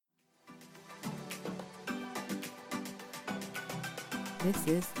This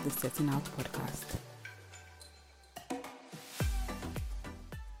is the Setting Out Podcast.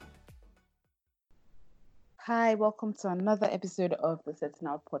 Hi, welcome to another episode of the Setting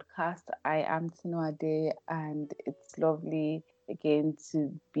Out Podcast. I am Tinuade, and it's lovely again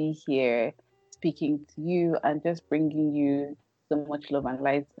to be here speaking to you and just bringing you so much love and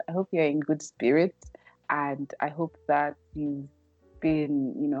light. I hope you're in good spirits, and I hope that you've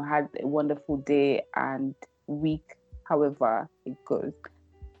been, had a wonderful day and week, however it goes.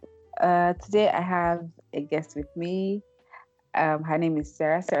 Today I have a guest with me. Her name is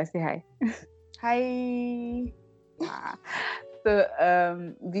Sarah. Sarah, say hi. Hi.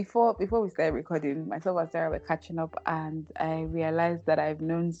 So before we started recording, myself and Sarah were catching up, and I realized that I've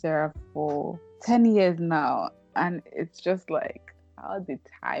known Sarah for 10 years now, and it's just like, how did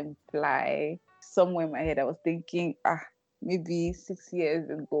time fly? Somewhere in my head I was thinking, maybe 6 years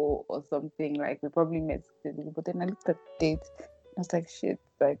ago or something, like we probably met 6 years ago. But then I looked at the date and I was like, shit,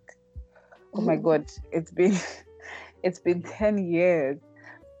 like, oh my god, it's been 10 years.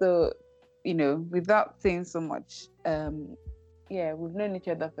 So, without saying so much, we've known each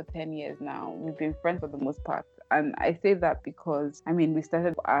other for 10 years now. We've been friends for the most part. And I say that because, we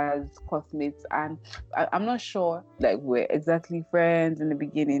started as classmates, and I'm not sure, like, we're exactly friends in the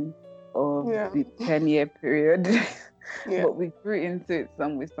beginning of the 10-year period. But we grew into it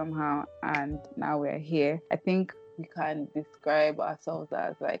somehow, and now we're here. I think we can describe ourselves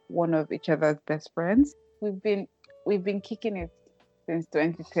as like one of each other's best friends. We've been kicking it since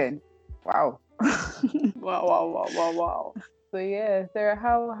 2010. Wow. Wow. So yeah, Sarah,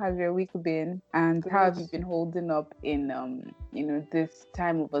 how has your week been, and how have you been holding up in this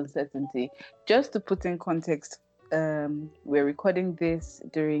time of uncertainty? Just to put in context, we're recording this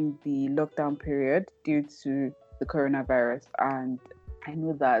during the lockdown period due to the coronavirus, and I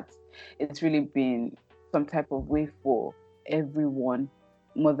know that it's really been some type of way for everyone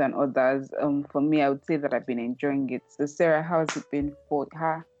more than others. For me, I would say that I've been enjoying it. So Sarah, how has it been for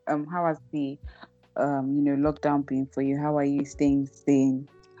her? How has the lockdown been for you? How are you staying sane?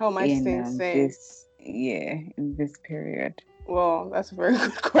 How am I staying sane? In this period? Well, that's a very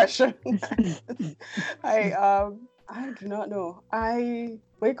good question. I do not know. I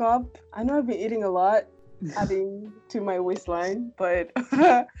wake up. I know I've been eating a lot, adding to my waistline, but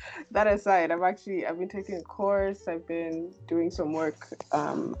that aside, I've been taking a course. I've been doing some work.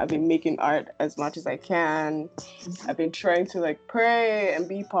 I've been making art as much as I can. I've been trying to like pray and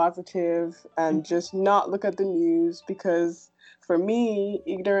be positive and just not look at the news, because for me,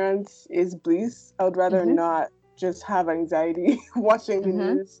 ignorance is bliss. I would rather not just have anxiety watching the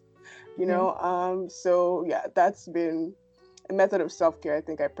news, so yeah, that's been a method of self-care I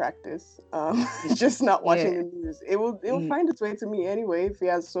think I practice. Just not watching the news. It will find its way to me anyway if he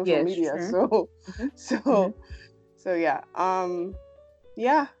has social media. True. So yeah. I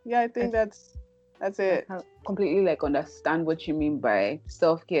think that's it. I completely like understand what you mean by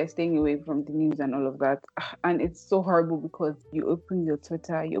self-care, staying away from the news and all of that. And it's so horrible because you open your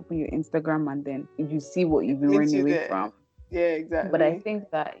Twitter, you open your Instagram, and then you see what you've been running away from. Yeah, exactly. But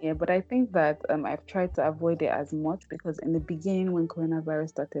I think that I've tried to avoid it as much, because in the beginning when coronavirus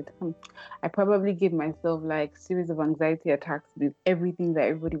started, I probably gave myself like series of anxiety attacks with everything that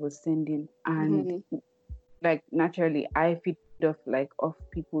everybody was sending, and like naturally I feed off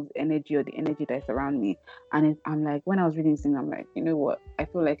people's energy or the energy that's around me, and I'm like, when I was reading things, I'm like, you know what, I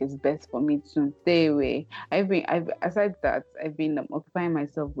feel like it's best for me to stay away. Aside that, I've been occupying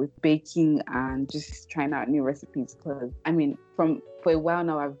myself with baking and just trying out new recipes, because for a while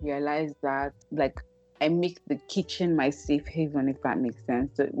now I've realized that like I make the kitchen my safe haven, if that makes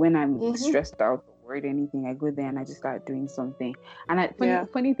sense. So when I'm stressed out or worried or anything, I go there and I just start doing something. And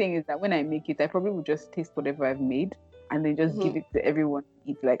funny thing is that when I make it, I probably would just taste whatever I've made and then just give it to everyone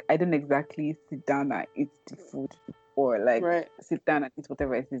to eat. Like, I don't exactly sit down and eat the food, or like sit down and eat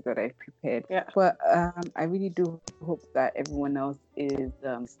whatever it is that I've prepared. Yeah. But I really do hope that everyone else is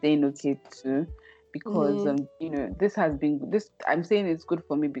staying okay too, because I'm saying it's good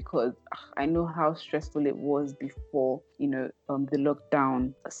for me because I know how stressful it was before the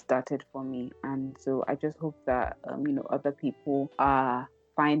lockdown started for me, and so I just hope that other people are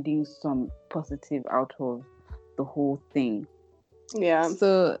finding some positive out of the whole thing.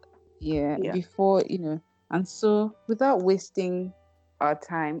 So before and so without wasting our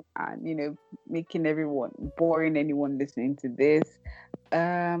time and making boring anyone listening to this,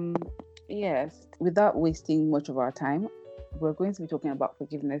 yes, without wasting much of our time, we're going to be talking about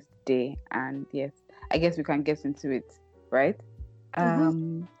forgiveness today. And yes, I guess we can get into it, right?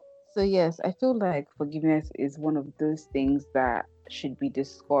 So yes, I feel like forgiveness is one of those things that should be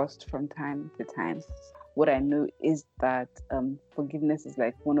discussed from time to time. what I know is that forgiveness is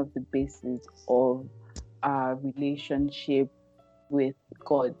like one of the bases of our relationship with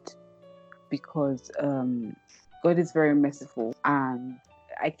God, because God is very merciful. And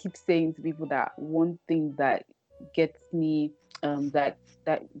I keep saying to people that one thing that gets me,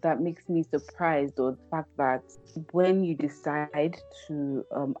 that makes me surprised, or the fact that when you decide to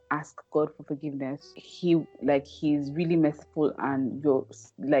ask God for forgiveness, he's really merciful, and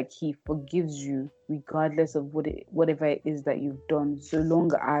he forgives you regardless of whatever it is that you've done, so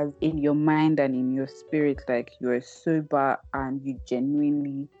long as in your mind and in your spirit, like, you're sober and you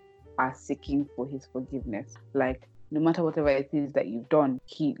genuinely are seeking for his forgiveness. Like, no matter whatever it is that you've done,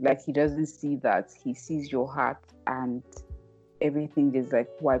 he doesn't see that. He sees your heart, and everything is like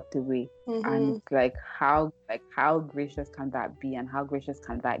wiped away. And it's like, how gracious can that be, and how gracious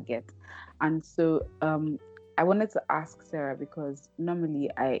can that get? And so I wanted to ask Sarah, because normally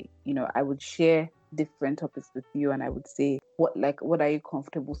I would share different topics with you, and I would say, what are you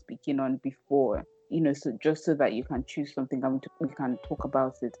comfortable speaking on before, so just so that you can choose something and we can talk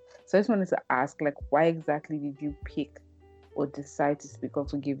about it. So I just wanted to ask, like, why exactly did you pick or decide to speak on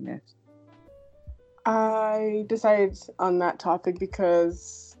forgiveness? I decided on that topic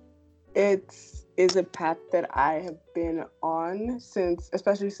because it is a path that I have been on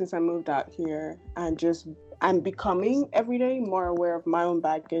especially since I moved out here, and I'm becoming every day more aware of my own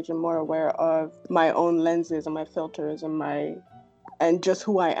baggage and more aware of my own lenses and my filters and just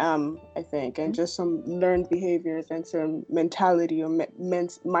who I am, I think, and just some learned behaviors and some mentality or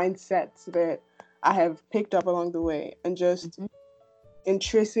mindsets that I have picked up along the way, and just in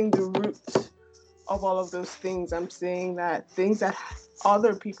tracing the roots of all of those things, I'm saying that things that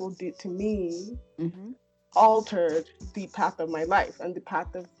other people did to me altered the path of my life and the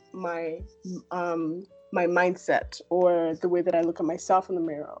path of my my mindset, or the way that I look at myself in the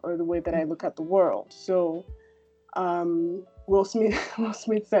mirror, or the way that I look at the world. So Will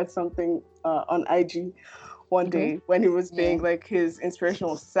Smith said something on IG one day when he was being like his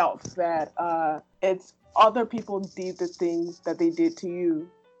inspirational self, that it's other people did the things that they did to you,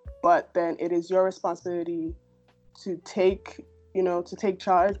 but then it is your responsibility to take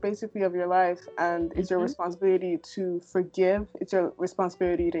charge basically of your life, and it's your responsibility to forgive. It's your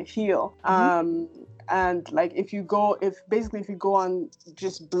responsibility to heal. And like, if you go on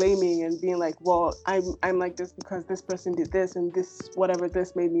just blaming and being like, well, I'm like this because this person did this, and this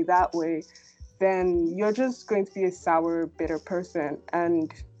made me that way, then you're just going to be a sour, bitter person,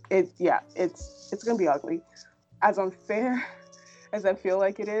 and it's gonna be ugly. As unfair as I feel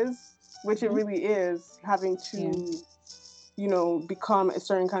like it is, which it really is, having to become a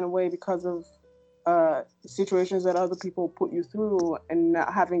certain kind of way because of situations that other people put you through, and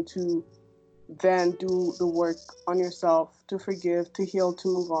not having to then do the work on yourself to forgive, to heal, to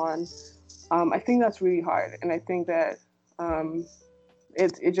move on. I think that's really hard, and I think that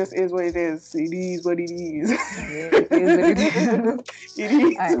it just is what it is. It is what it is. It is what it is. It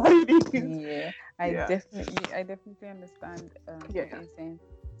is what it is. Yeah, I definitely understand what you're saying.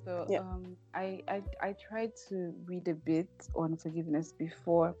 So I tried to read a bit on forgiveness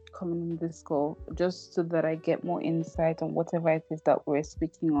before coming on this call, just so that I get more insight on whatever it is that we're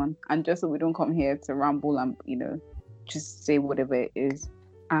speaking on, and just so we don't come here to ramble and just say whatever it is.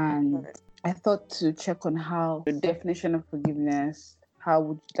 And I thought to check on how the definition of forgiveness,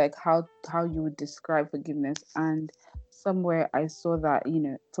 how you would describe forgiveness. And somewhere I saw that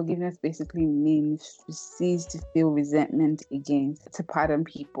forgiveness basically means to cease to feel resentment against, to pardon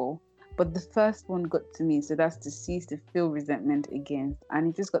people. But the first one got to me, so that's to cease to feel resentment against, and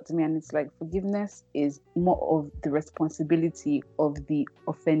it just got to me. And it's like, forgiveness is more of the responsibility of the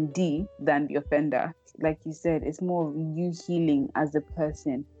offendee than the offender. Like you said, it's more of you healing as a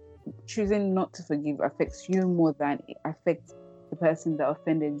person. Choosing not to forgive affects you more than it affects the person that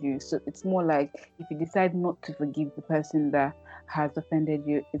offended you. So it's more like, if you decide not to forgive the person that has offended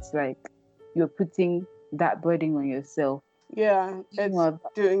you, it's like you're putting that burden on yourself. Yeah, it's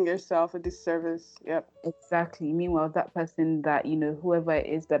doing yourself a disservice. Yep. Exactly. Meanwhile, that person that, whoever it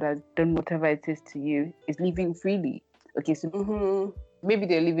is that has done whatever it is to you is living freely. Okay, so maybe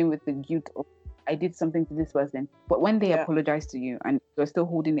they're living with the guilt of, I did something to this person. But when they apologize to you and you're still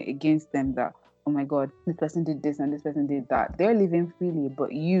holding it against them that, oh my God, this person did this and this person did that, they're living freely.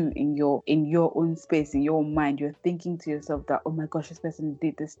 But you, in your own space, in your own mind, you're thinking to yourself that, oh my gosh, this person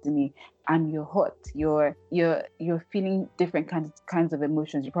did this to me, and you're hot. You're feeling different kinds of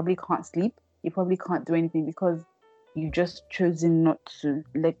emotions. You probably can't sleep. You probably can't do anything because you've just chosen not to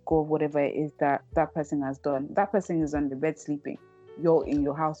let go of whatever it is that person has done. That person is on the bed sleeping. You're in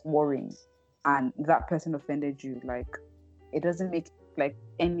your house worrying, and that person offended you. Like, it doesn't make like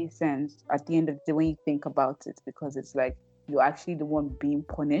any sense at the end of the day when you think about it, because it's like you're actually the one being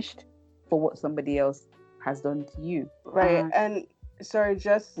punished for what somebody else has done to you. Right. And sorry,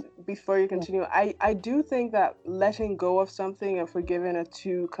 just before you continue, I do think that letting go of something and forgiving are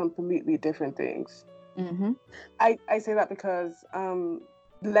two completely different things. Mm-hmm. I say that because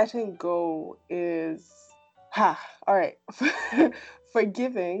letting go is all right.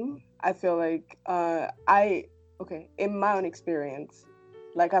 Forgiving, I feel like in my own experience,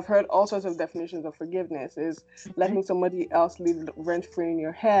 like I've heard all sorts of definitions of forgiveness is letting somebody else live rent free in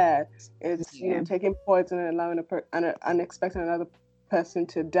your head. It's taking poison and allowing expecting another person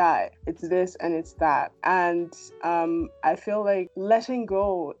to die. It's this and it's that. And I feel like letting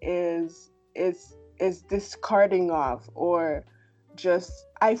go is discarding off, or just,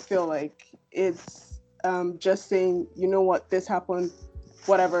 I feel like it's just saying, you know what, this happened,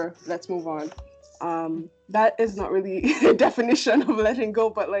 whatever, let's move on. That is not really the definition of letting go,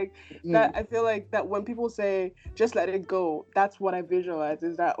 but like that, I feel like that when people say just let it go, that's what I visualize,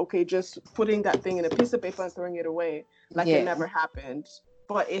 is that okay, just putting that thing in a piece of paper and throwing it away like it never happened.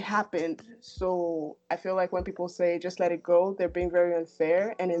 But it happened. So I feel like when people say just let it go, they're being very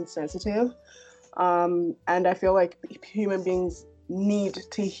unfair and insensitive. And I feel like human beings need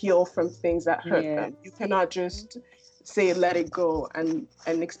to heal from things that hurt them. You cannot just say let it go and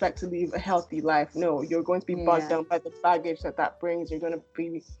expect to live a healthy life. No, you're going to be bogged down by the baggage that brings. You're going to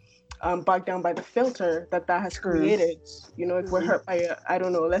be bogged down by the filter that has created. You know, if we're hurt by I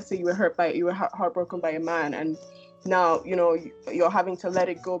don't know, let's say you were heartbroken by a man, and now you're having to let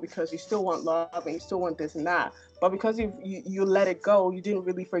it go because you still want love and you still want this and that, but because you let it go, you didn't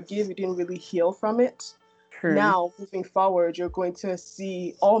really forgive, you didn't really heal from it. Now moving forward, you're going to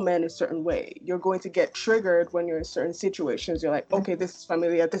see all men a certain way. You're going to get triggered when you're in certain situations. You're like, okay, this is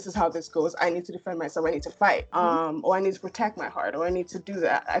familiar, this is how this goes, I need to defend myself, I need to fight, or I need to protect my heart, or I need to do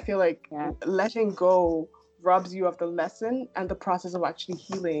that. I feel like letting go robs you of the lesson and the process of actually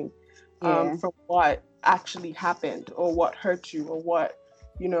healing from what actually happened, or what hurt you, or what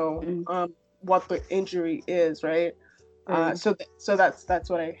what the injury is, right? So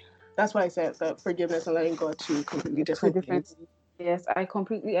that's why I said that forgiveness and letting go are two completely different things. Yes, I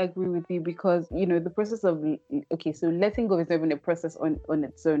completely agree with you, because the process of so letting go is not even a process on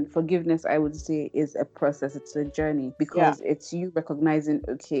its own. Forgiveness, I would say, is a process. It's a journey, because it's you recognizing,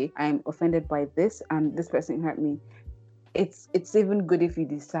 okay, I'm offended by this and this person hurt me. It's even good if you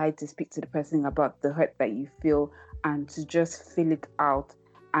decide to speak to the person about the hurt that you feel and to just feel it out,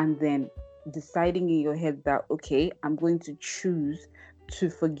 and then deciding in your head that, okay, I'm going to choose to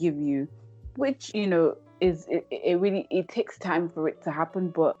forgive you, which is it takes time for it to happen,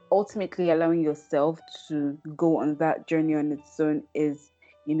 but ultimately allowing yourself to go on that journey on its own is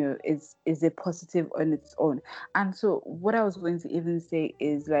a positive on its own. And so what I was going to even say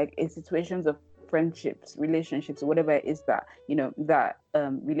is, like, in situations of friendships, relationships, or whatever it is that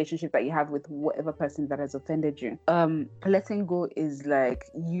relationship that you have with whatever person that has offended you, letting go is like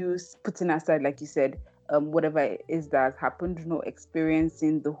you putting aside, like you said, whatever it is that has happened, not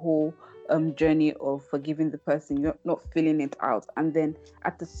experiencing the whole journey of forgiving the person. You're not feeling it out, and then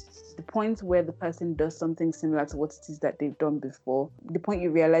at the point where the person does something similar to what it is that they've done before, the point you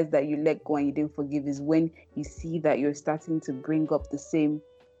realize that you let go and you didn't forgive is when you see that you're starting to bring up the same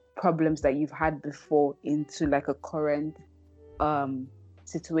problems that you've had before into like a current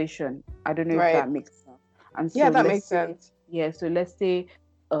situation. I don't know if that makes sense. And so that makes sense. Yeah, so let's say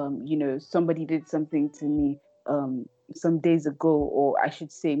somebody did something to me some days ago, or I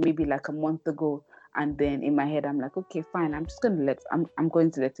should say maybe like a month ago, and then in my head I'm like, okay, fine, I'm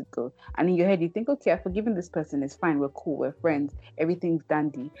going to let it go. And in your head you think, okay, I've forgiven this person, it's fine, we're cool, we're friends, everything's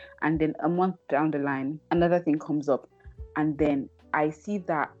dandy. And then a month down the line, another thing comes up, and then I see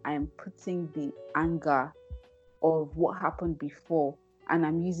that I'm putting the anger of what happened before, and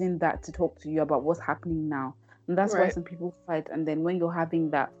I'm using that to talk to you about what's happening now. And that's why some people fight. And then when you're having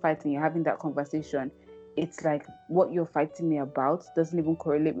that fight and you're having that conversation, it's like what you're fighting me about doesn't even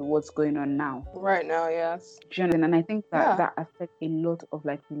correlate with what's going on now. Right now, yes. And I think that affects a lot of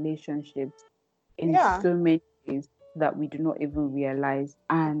like relationships in so many ways that we do not even realize.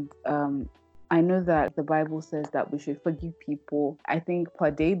 And I know that the Bible says that we should forgive people. I think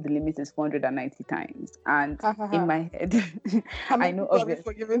per day the limit is 490 times. And in my head, how many people have you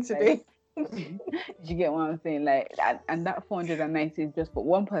forgiven today? You get what I'm saying? Like, and that 490 is just for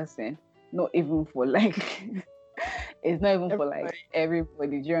one person, not even for like It's not even for like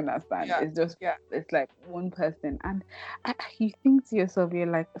everybody. Do you understand? Yeah. It's just Yeah. it's like one person, and you think to yourself, you're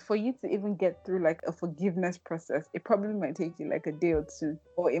like, for you to even get through like a forgiveness process, it probably might take you like a day or two,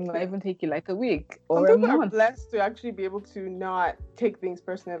 or it might even take you like a week Some or a people are month. blessed to actually be able to not take things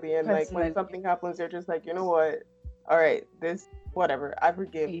personally, and like when Personally. something happens, they're just like, you know what? All right, this whatever. I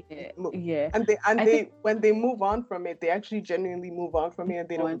forgive. Yeah. And they when they move on from it, they actually genuinely move on from it, and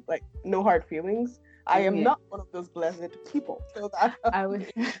they don't like no hard feelings. I am not one of those blessed people. So that I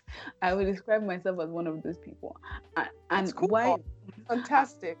would describe myself as one of those people. And cool. why?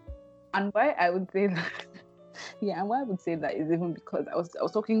 Fantastic. And why I would say that. Yeah, and why I would say that is even because I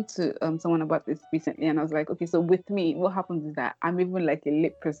was talking to someone about this recently, and I was like, okay, so with me, what happens is that I'm even like a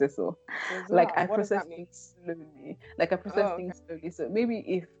late processor. Like I process things slowly. So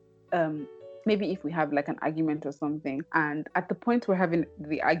maybe if we have like an argument or something, and at the point we're having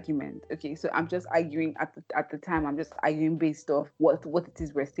the argument, okay, so I'm just arguing at the time. I'm just arguing based off what it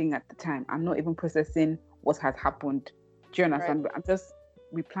is we're saying at the time. I'm not even processing what has happened. Do you understand? But I'm just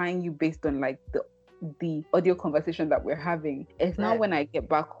replying you based on like the audio conversation that we're having. It's now when I get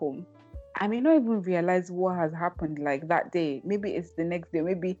back home, I may not even realize what has happened like that day. Maybe it's the next day,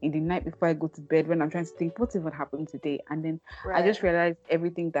 maybe in the night before I go to bed, when I'm trying to think what even happened today. And then I just realized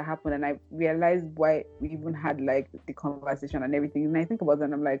everything that happened, and I realized why we even had like the conversation and everything. And I think about it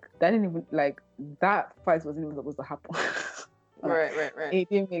and I'm like, that didn't even like that fight wasn't even supposed to happen. Right. It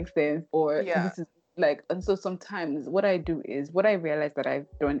didn't make sense. Or this is like, and so sometimes what I do is, what I realize that I've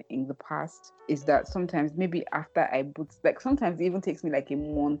done in the past is that sometimes maybe after I boot, like sometimes it even takes me like a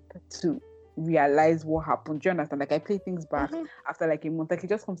month to realize what happened. Do you understand? Like I play things back after like a month. Like it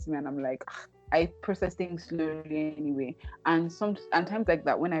just comes to me and I'm like, I process things slowly anyway. And times like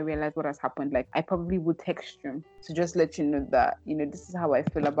that, when I realize what has happened, like I probably would text you to just let you know that, you know, this is how I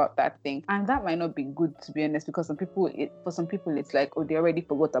feel about that thing. And that might not be good, to be honest, because for some people it's like, oh, they already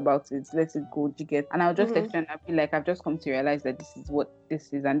forgot about it, let it go, you get. And I'll just text you and I'll be like, I've just come to realize that this is what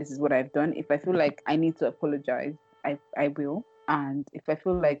this is and this is what I've done. If I feel like I need to apologize, I will. And if I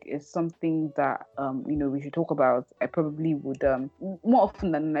feel like it's something that we should talk about, I probably would more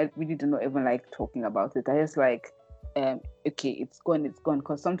often than not, I really do not even like talking about it. I just like okay, it's gone,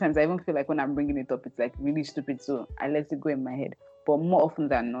 because sometimes I even feel like when I'm bringing it up, it's like really stupid, so I let it go in my head. But more often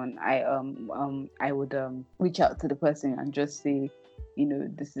than not, I would reach out to the person and just say, you know,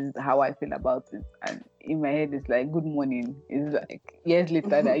 this is how I feel about it. And in my head, it's like, good morning. It's like years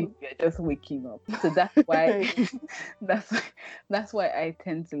later that you're just waking up. So that's why, that's why I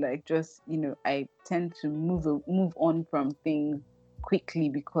tend to like just, you know, I tend to move on from things quickly,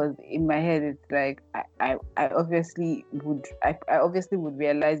 because in my head it's like I obviously would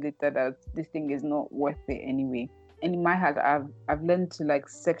realize later that this thing is not worth it anyway. And in my head, I've learned to like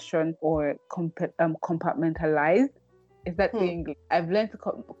section or compartmentalize. Is that the English? I've learned to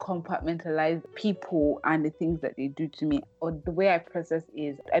compartmentalize people and the things that they do to me. Or the way I process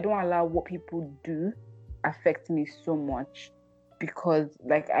is, I don't allow what people do affect me so much, because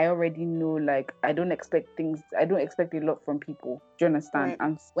like I already know, like I don't expect a lot from people. Do you understand? Right.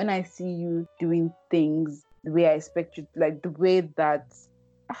 And when I see you doing things the way I expect you, like the way that,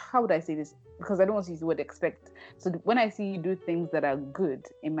 how would I say this? Because I don't want to use the word expect. So when I see you do things that are good,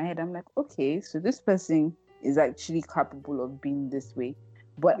 in my head I'm like, okay, so this person is actually capable of being this way.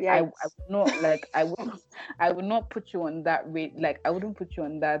 But I would not like I would not put you on that rate. Like I wouldn't put you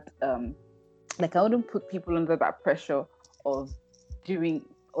on that like I wouldn't put people under that pressure of being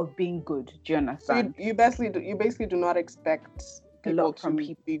good. Do you understand? So you basically do not expect people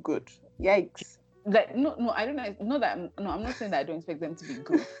to be good. Yikes. Like no, I don't know. I'm not saying that I don't expect them to be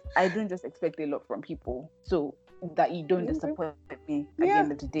good. I don't just expect a lot from people, so that you don't disappoint me at the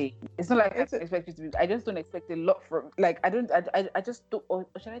end of the day. It's not like I expect you to be. I just don't expect a lot from. Like I just don't. Or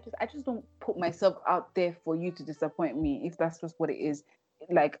should I just? I just don't put myself out there for you to disappoint me. If that's just what it is.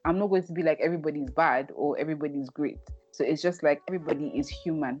 Like I'm not going to be like everybody's bad or everybody's great. So it's just like everybody is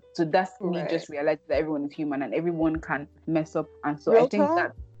human. So that's me just realizing that everyone is human and everyone can mess up. And so I think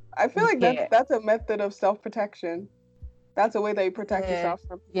that. I feel like that's a method of self-protection. That's a way that you protect yourself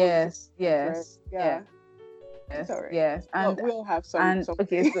from people. Yes. And we'll have some.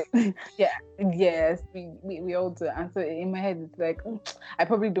 Okay, so yes, we all do. And so in my head, it's like I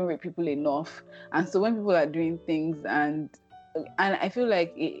probably don't rate people enough. And so when people are doing things and I feel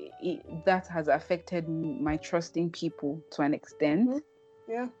like that has affected my trusting people to an extent. Mm-hmm.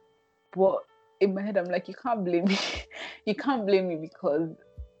 Yeah. But in my head, I'm like, you can't blame me. You can't blame me, because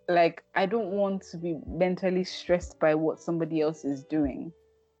like I don't want to be mentally stressed by what somebody else is doing.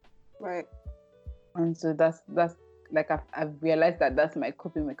 Right. And so that's like I've realized that that's my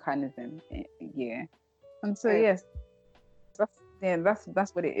coping mechanism. Yeah. And so yes, Yeah,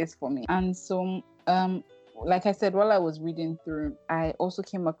 that's what it is for me. And so like I said, while I was reading through, I also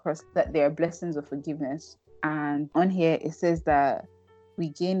came across that there are blessings of forgiveness. And on here it says that we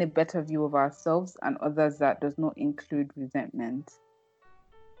gain a better view of ourselves and others that does not include resentment.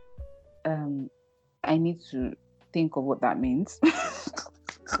 I need to think of what that means.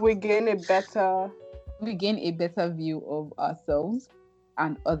 We gain a better view of ourselves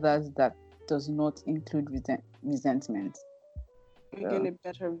and others that does not include resentment. We gain a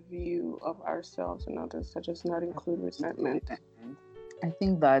better view of ourselves and others that does not include resentment. I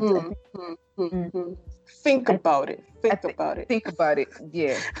think that. Think about it. Think about it.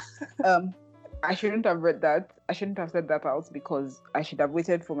 Yeah. I shouldn't have read that. I shouldn't have said that out because I should have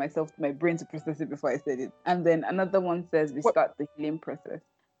waited for my brain to process it before I said it. And then another one says we start the healing process.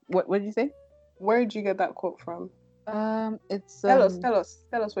 What did you say? Where did you get that quote from? It's tell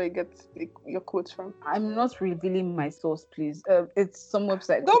us where you get your quotes from. I'm not revealing my source, please. It's some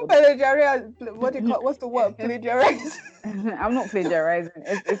website. Don't plagiarize. What's the word? Plagiarize. I'm not plagiarizing.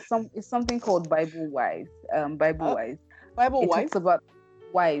 It's something called Bible Wise. Bible Wise. Bible Wise. It talks about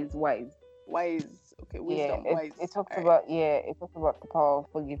wise. Okay, wisdom. Wise. It talks about the power of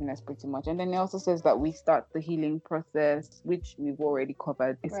forgiveness pretty much, and then it also says that we start the healing process, which we've already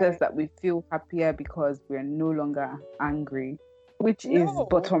covered. It says that we feel happier because we're no longer angry, which is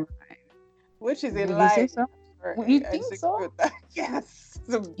bottom line. Which is a lie. You think so? Yes,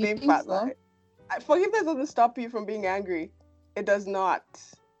 it's a big fat lie. Forgiveness doesn't stop you from being angry. It does not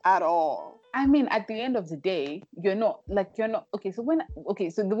at all. I mean, at the end of the day, you're not okay. So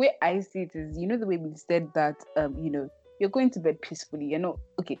the way I see it is, the way we said that, you're going to bed peacefully. You're not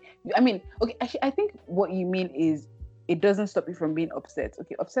okay. I mean, okay. Actually, I think what you mean is it doesn't stop you from being upset.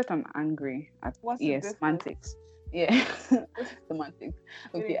 Okay, upset and angry. Semantics. Yeah, semantics.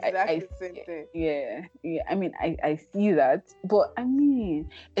 Okay, exactly the same thing. Yeah. I mean, I see that, but I mean,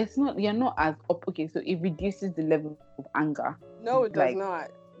 it's not. You're not as up. Okay, so it reduces the level of anger. No, it does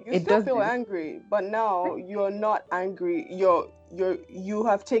not. You still feel angry, but now you're not angry. You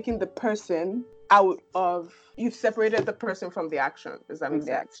have taken the person out of. You've separated the person from the action. Does that make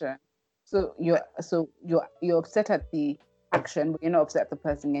sense? Action. So you're upset at the action, but you're not upset at the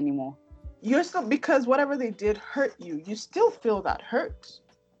person anymore. You're still, because whatever they did hurt you. You still feel that hurt.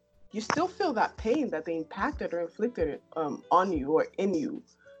 You still feel that pain that they impacted or inflicted on you or in you.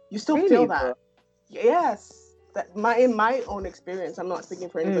 You still feel that. Bro? Yes. In my own experience, I'm not speaking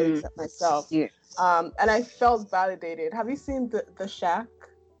for anybody except myself. Yeah. And I felt validated. Have you seen the Shack?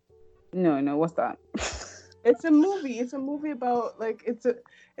 No, what's that? It's a movie. It's a movie about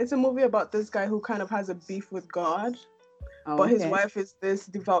it's a movie about this guy who kind of has a beef with God. But his wife is this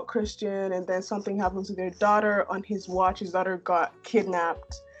devout Christian, and then something happened to their daughter on his watch. His daughter got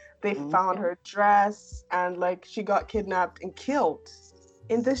kidnapped. They found her dress, and she got kidnapped and killed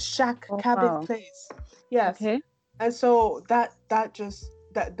in this shack cabin place. Yes. Okay. And so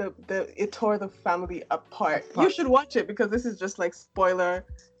it tore the family apart. You should watch it because this is just spoiler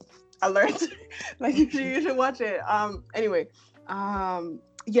alert. You should watch it. Anyway,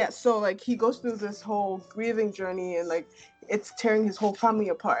 so he goes through this whole grieving journey, and it's tearing his whole family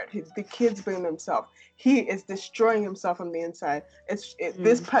apart. The kids blame themselves. He is destroying himself from the inside.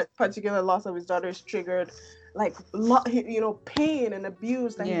 This particular loss of his daughter is triggered pain and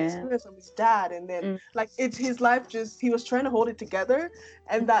abuse that he experienced from his dad, and then it's his life he was trying to hold it together,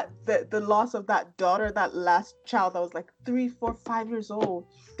 and that the loss of that daughter, that last child that was 3, 4, 5 years old,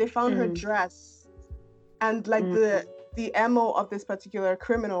 they found her dress, and the MO of this particular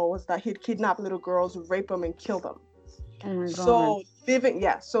criminal was that he'd kidnap little girls, rape them, and kill them. Oh my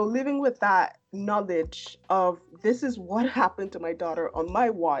God. So living with that knowledge of this is what happened to my daughter on my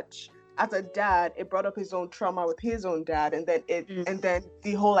watch. As a dad, it brought up his own trauma with his own dad, and then and then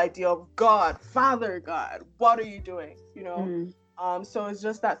the whole idea of God, Father God, what are you doing? So it's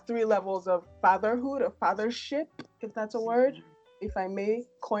just that 3 levels of fatherhood or fathership, if that's a word, if I may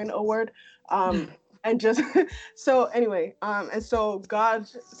coin a word. And just so anyway, and so God,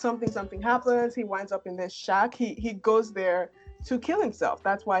 something happens. He winds up in this shack. He goes there to kill himself.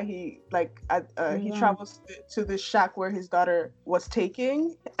 That's why he travels to the shack where his daughter was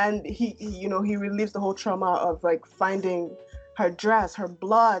taken, and he relieves the whole trauma of finding her dress, her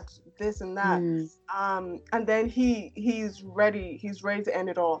blood, this and that. And then he's ready to end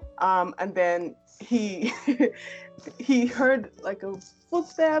it all. And then he he heard a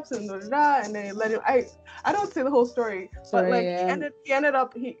footsteps and and then he let him. I don't say the whole story, but he ended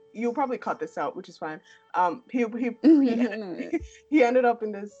up. You'll probably cut this out, which is fine. He ended up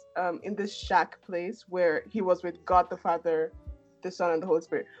in this shack place where he was with God the Father, the Son, and the Holy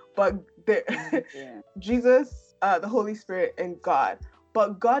Spirit. But Jesus the Holy Spirit and God.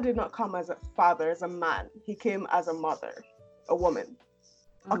 But God did not come as a father, as a man. He came as a mother, a woman.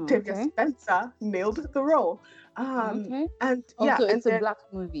 Octavia Okay. Spencer nailed the role. Okay. And yeah, Also, and it's a then black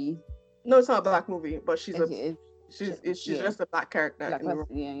movie. no, it's not a black movie, but Okay. she's Yeah. just a black character Black in the role.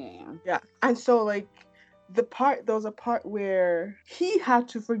 person. Yeah. Yeah. Yeah. Yeah. And so like there was a part where he had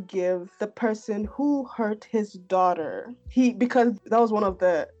to forgive the person who hurt his daughter. Because that was one of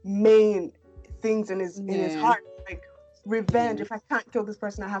the main things in his Yeah. heart. Like revenge. Yeah. If I can't kill this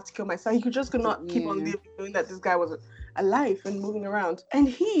person, I have to kill myself. He could not keep on Yeah. living knowing that this guy was alive and moving around. And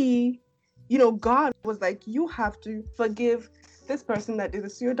he, God was like, you have to forgive this person that did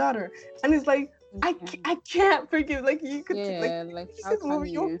this to your daughter. And it's like, I can't forgive. Like you could Yeah. Like, this how is can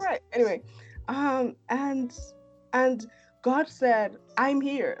movie, you're you? right. Anyway, and God said, I'm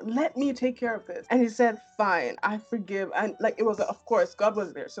here. Let me take care of this. And he said, fine, I forgive. And like it was of course God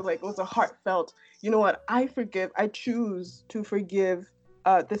was there. So like it was a heartfelt, you know what, I forgive. I choose to forgive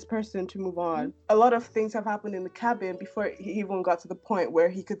this person to move on. Mm-hmm. A lot of things have happened in the cabin before he even got to the point where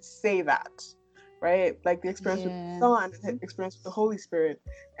he could say that. Right? Like the experience with the Son, the experience with the Holy Spirit,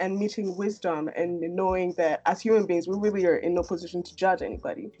 and meeting wisdom and knowing that as human beings, we really are in no position to judge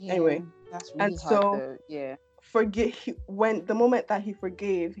anybody. Yeah, anyway, that's really hard though. Yeah. When the moment that he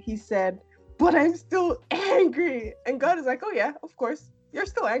forgave, he said, but I'm still angry. And God is like, oh yeah, of course. You're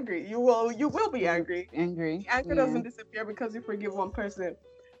still angry. You will be angry. Angry. The anger doesn't disappear because you forgive one person.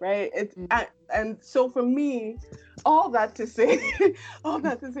 Right? And so for me, all that to say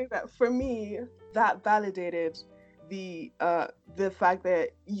that for me, that validated the fact that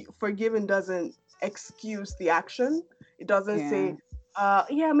forgiving doesn't excuse the action. It doesn't say,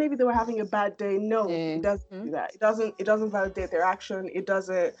 maybe they were having a bad day. No, it doesn't do that. It doesn't validate their action. It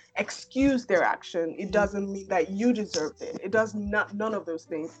doesn't excuse their action. It doesn't mean that you deserved it. It does not, none of those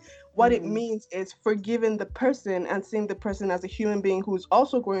things. What it means is forgiving the person and seeing the person as a human being who's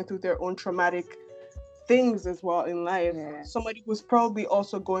also going through their own traumatic things as well in life. Somebody who's probably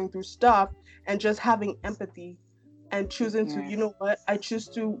also going through stuff, and just having empathy and choosing to, you know what, I choose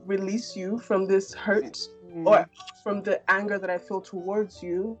to release you from this hurt or from the anger that I feel towards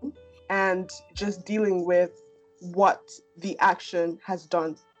you, and just dealing with what the action has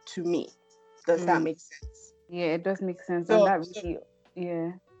done to me. Does that make sense? Yeah, it does make sense. And that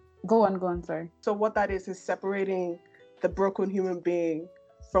really, Go on, sorry. So what that is separating the broken human being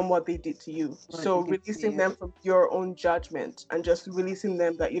from what they did to you. So releasing them from your own judgment and just releasing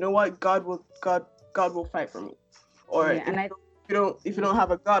them that, you know what, God will fight for me. Or if you don't have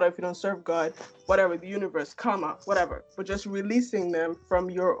a God, or if you don't serve God, whatever, the universe, karma, whatever. But just releasing them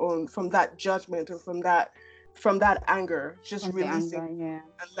from from that judgment or from that anger, just from releasing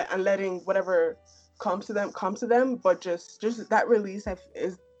and letting whatever comes to them. But just that release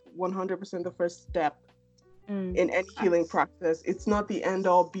is 100% the first step in any healing process. It's not the end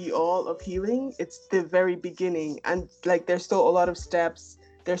all be all of healing. It's the very beginning. And like, there's still a lot of steps.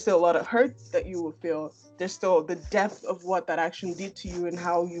 There's still a lot of hurt that you will feel. There's still the depth of what that action did to you and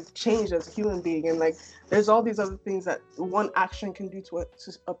how you've changed as a human being. And like, there's all these other things that one action can do to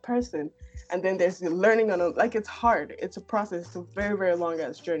a person. And then there's the learning like, it's hard. It's a process. It's a very, very long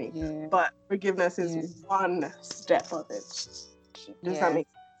ass journey. Yeah. But forgiveness is one step of it. Does that make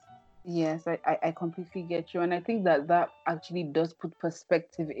sense? Yes, I completely get you. And I think that actually does put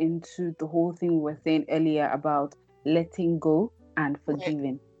perspective into the whole thing we were saying earlier about letting go and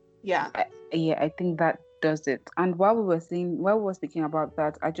forgiving. Yeah. I think that does it. And while we were speaking about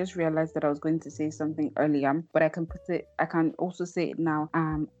that, I just realized that I was going to say something earlier, but I can also say it now.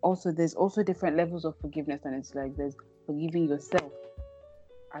 Also, there's also different levels of forgiveness, and it's like there's forgiving yourself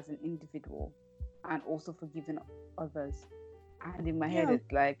as an individual and also forgiving others. And in my head,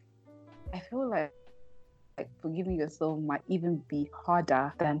 it's like, I feel like forgiving yourself might even be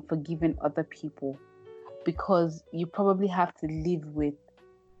harder than forgiving other people, because you probably have to live with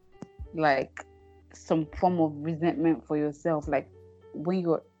like some form of resentment for yourself. Like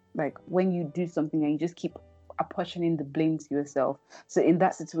when you do something and you just keep apportioning the blame to yourself. So in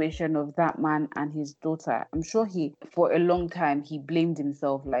that situation of that man and his daughter, I'm sure for a long time he blamed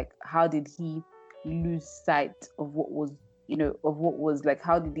himself. Like, how did he lose sight of what was, like,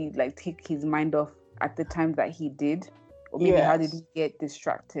 how did he like take his mind off at the time that he did? Or maybe how did he get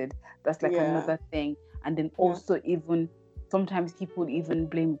distracted? That's like another thing. And then also even sometimes people even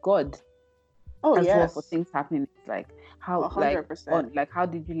blame God as well for things happening. It's like, how 100%. Like how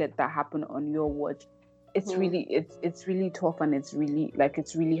did you let that happen on your watch? It's really it's really tough, and it's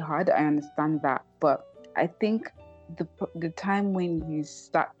really hard. I understand that, but I think the time when you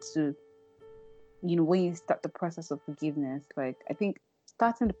start to, when you start the process of forgiveness, like I think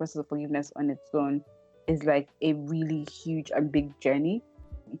starting the process of forgiveness on its own is like a really huge and big journey.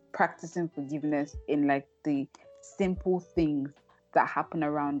 Practicing forgiveness in like the simple things that happen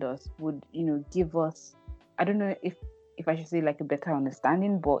around us would, give us, I don't know if I should say like a better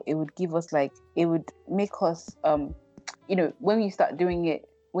understanding, but it would give us like, it would make us when you start doing it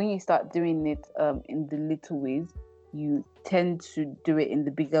in the little ways, you tend to do it in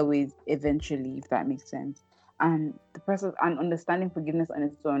the bigger ways eventually, if that makes sense. And the process and understanding forgiveness on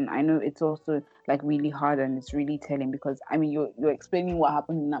its own, I know it's also like really hard and it's really telling, because I mean you're explaining what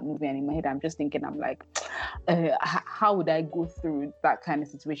happened in that movie, and in my head I'm just thinking, I'm like, how would I go through that kind of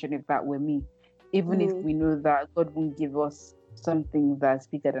situation if that were me? Even if we know that God won't give us something that's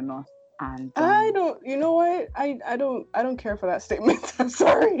bigger than us. And I don't. You know what? I don't care for that statement. I'm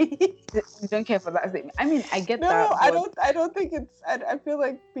sorry. You don't care for that statement. I mean, I get No, that. I don't think it's. I feel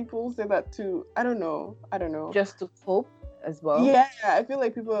like people say that too. I don't know. Just to cope as well. Yeah, I feel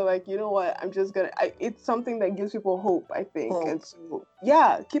like people are like, you know what? I'm just gonna. It's something that gives people hope, I think. Hope. And so,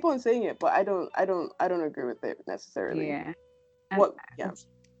 yeah, keep on saying it, but I don't agree with it necessarily. Yeah.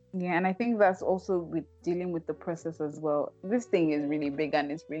 Yeah, and I think that's also with dealing with the process as well. This thing is really big and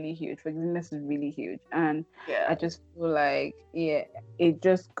it's really huge. Forgiveness is really huge. And I just feel like, it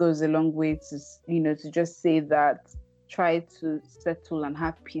just goes a long way to just say that, try to settle and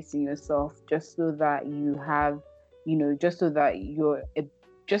have peace in yourself, just so that you have, just so that you're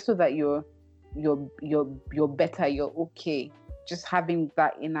better, you're okay. Just having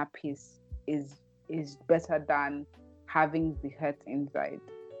that inner peace is better than having the hurt inside.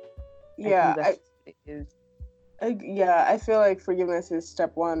 I feel like forgiveness is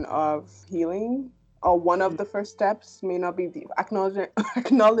step one of healing, or one of the first steps. May not be the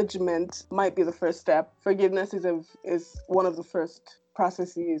acknowledgement might be the first step. Forgiveness is one of the first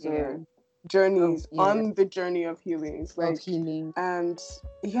processes or journeys on the journey of healing. And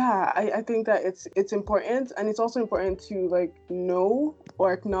I think that it's important, and it's also important to like know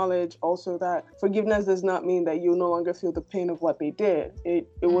or acknowledge also that forgiveness does not mean that you no longer feel the pain of what they did. It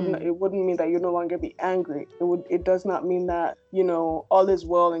wouldn't mean that you no longer be angry. It does not mean that all is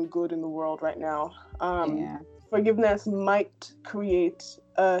well and good in the world right now. Forgiveness might create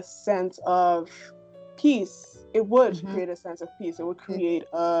a sense of peace. It would create a sense of peace. It would create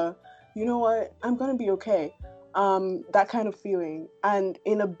a, you know what, I'm gonna be okay. That kind of feeling. And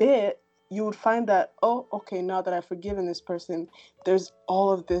in a bit, you would find that, oh, okay, now that I've forgiven this person, there's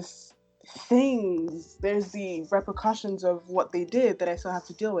all of this things. There's the repercussions of what they did that I still have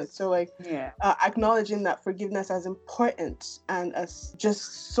to deal with. So acknowledging that forgiveness as important and as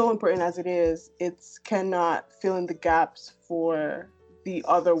just so important as it is, it cannot fill in the gaps for the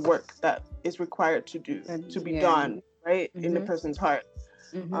other work that is required to be done, right, in the person's heart.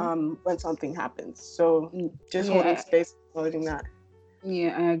 When something happens. So just holding space, acknowledging that.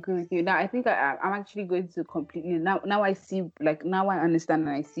 Yeah, I agree with you. Now I think I'm actually going to completely now I see, like, now I understand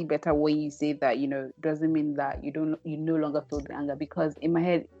and I see better when you say that, doesn't mean that you no longer feel the anger, because in my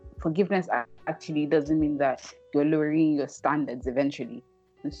head, forgiveness actually doesn't mean that you're lowering your standards eventually.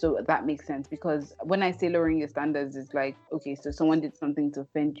 And so that makes sense, because when I say lowering your standards, it's like, okay, so someone did something to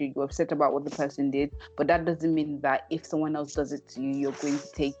offend you, you're upset about what the person did, but that doesn't mean that if someone else does it to you, you're going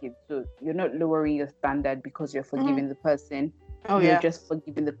to take it. So you're not lowering your standard because you're forgiving the person. You're just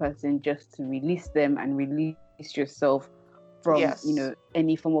forgiving the person just to release them and release yourself from,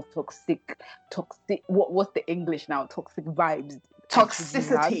 any form of toxic, what's the English now? Toxic vibes.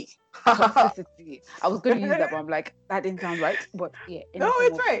 Toxicity. Toxicity. I was going to use that, but I'm like, that didn't sound right. But yeah. No,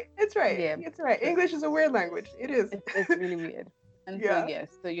 it's right. It's right. Yeah. It's right. English is a weird language. It is. It's really weird. And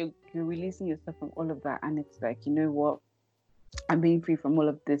so you're releasing yourself from all of that, and it's like, you know what? I'm being free from all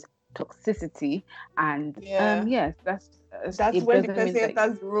of this toxicity, and that's when the person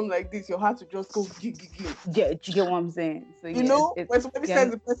enters the room like this, your heart to just go gig. Yeah, do you get what I'm saying? So when somebody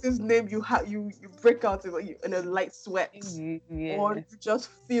says the person's name, you break out in a light sweat, or you just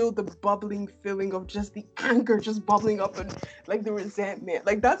feel the bubbling feeling of just the anger just bubbling up, and like the resentment.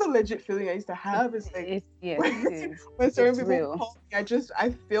 Like, that's a legit feeling I used to have. It's like when certain people call me, I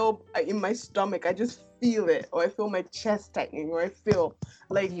feel in my stomach, I just feel it, or I feel my chest tightening, or I feel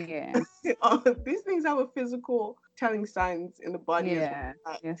like these things have a physical telling signs in the body.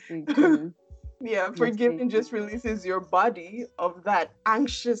 Yes, we do. Forgiving just releases your body of that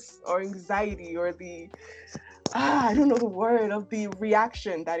anxious or anxiety, or the I don't know the word, of the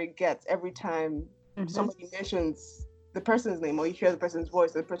reaction that it gets every time somebody mentions the person's name, or you hear the person's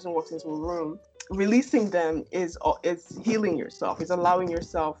voice, the person walks into a room. Releasing them is healing yourself. It's allowing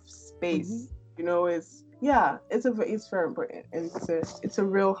yourself space. It's very important, and it's a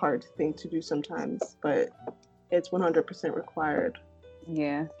real hard thing to do sometimes, but it's 100% required.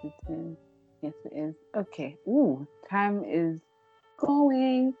 Yes, it is. Yes, it is. Okay. Ooh, time is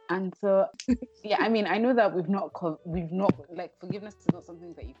going. And so, yeah, I mean, I know that we've not like forgiveness is not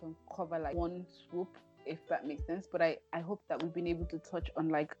something that you can cover like one swoop, if that makes sense. But I hope that we've been able to touch on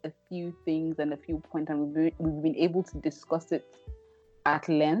like a few things and a few points, and we've been able to discuss it at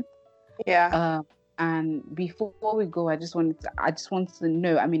length. Yeah. And before we go, I just want to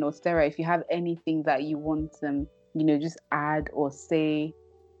know, I mean, or Sarah, if you have anything that you want just add or say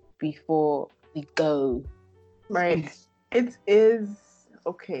before we go. Right. It is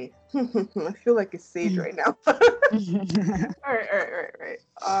okay. I feel like a sage right now. All right.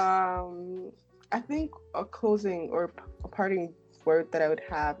 I think a closing or a parting word that I would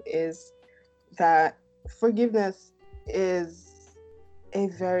have is that forgiveness is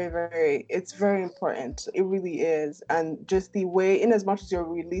it's very important. It really is. And just the way, in as much as you're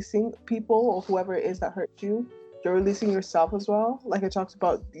releasing people or whoever it is that hurt you, you're releasing yourself as well. Like I talked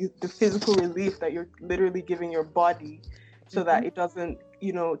about the physical relief that you're literally giving your body so that it doesn't,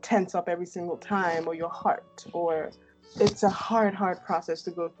 tense up every single time, or your heart, or it's a hard process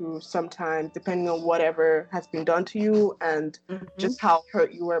to go through sometimes, depending on whatever has been done to you and just how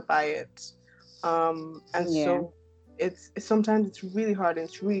hurt you were by it. So it's sometimes it's really hard and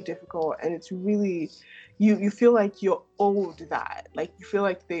it's really difficult, and it's really you feel like you're owed that, like you feel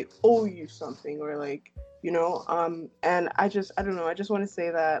like they owe you something, or like and I don't know, I just want to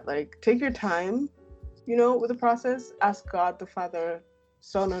say that, like, take your time with the process. Ask God the Father,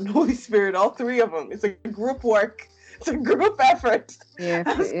 Son, and Holy Spirit, all three of them. It's a group work, it's a group effort. Yes,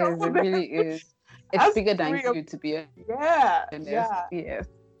 it is. It really is. It's bigger than you, to be honest. Yes.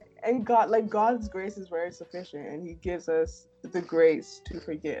 And God's grace is very sufficient, and He gives us the grace to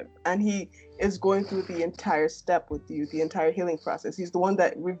forgive. And He is going through the entire step with you, the entire healing process. He's the one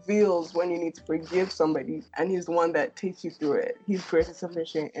that reveals when you need to forgive somebody, and He's the one that takes you through it. His grace is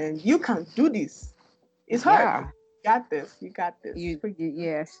sufficient, and you can do this. It's hard. Yeah. You got this.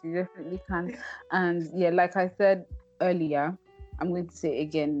 Yes, you definitely can. And yeah, like I said earlier, I'm going to say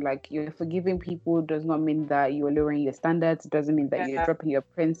again, like, you're forgiving people does not mean that you're lowering your standards. It doesn't mean that you're dropping your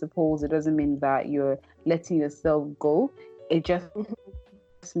principles. It doesn't mean that you're letting yourself go. It just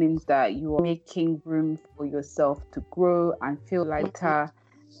means that you are making room for yourself to grow and feel lighter.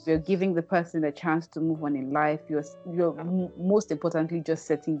 You're giving the person a chance to move on in life. You're most importantly just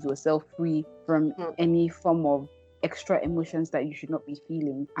setting yourself free from any form of extra emotions that you should not be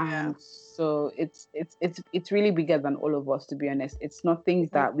feeling. And so it's really bigger than all of us, to be honest. It's not things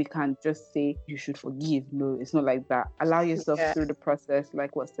that we can just say you should forgive. No, it's not like that. Allow yourself through the process,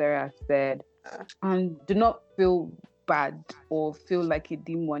 like what Sarah said, and do not feel bad or feel like a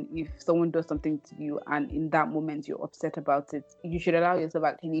demon if someone does something to you and in that moment you're upset about it. You should allow yourself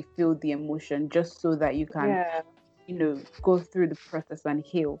actually feel the emotion, just so that you can go through the process and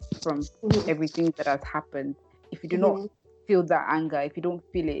heal from everything that has happened. If you do not feel that anger, if you don't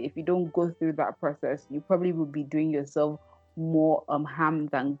feel it, if you don't go through that process, you probably will be doing yourself more harm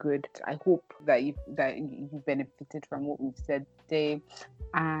than good. I hope that you benefited from what we've said today.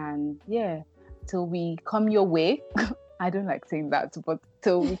 And till we come your way, I don't like saying that, but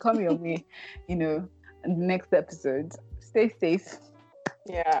till we come your way, in the next episode, stay safe.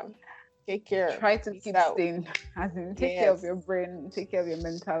 Yeah. Take care. Try to keep sane, as in take care of your brain, take care of your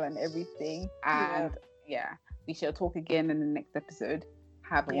mental and everything. And we shall talk again in the next episode.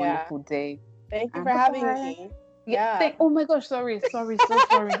 Have a wonderful day. Thank you for having me. Oh my gosh, sorry, so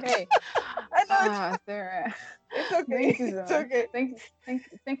sorry. Hey, Sarah. It's okay. It's okay.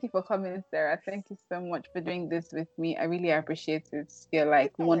 Thank you for coming, Sarah. Thank you so much for doing this with me. I really appreciate it. You're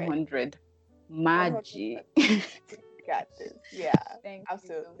like 100 magic. Got this. Yeah. Thank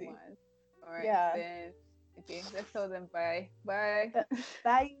absolutely. you so much. All right, then. Okay, let's tell them bye. Bye.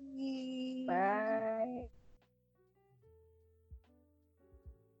 Bye. Bye.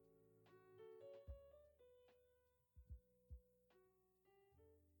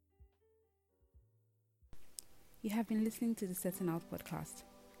 You have been listening to the Setting Out podcast.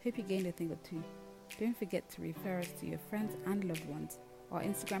 Hope you gained a thing or two. Don't forget to refer us to your friends and loved ones. Our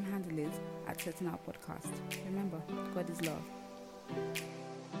Instagram handle is @SettingOutPodcast. Remember, God is love.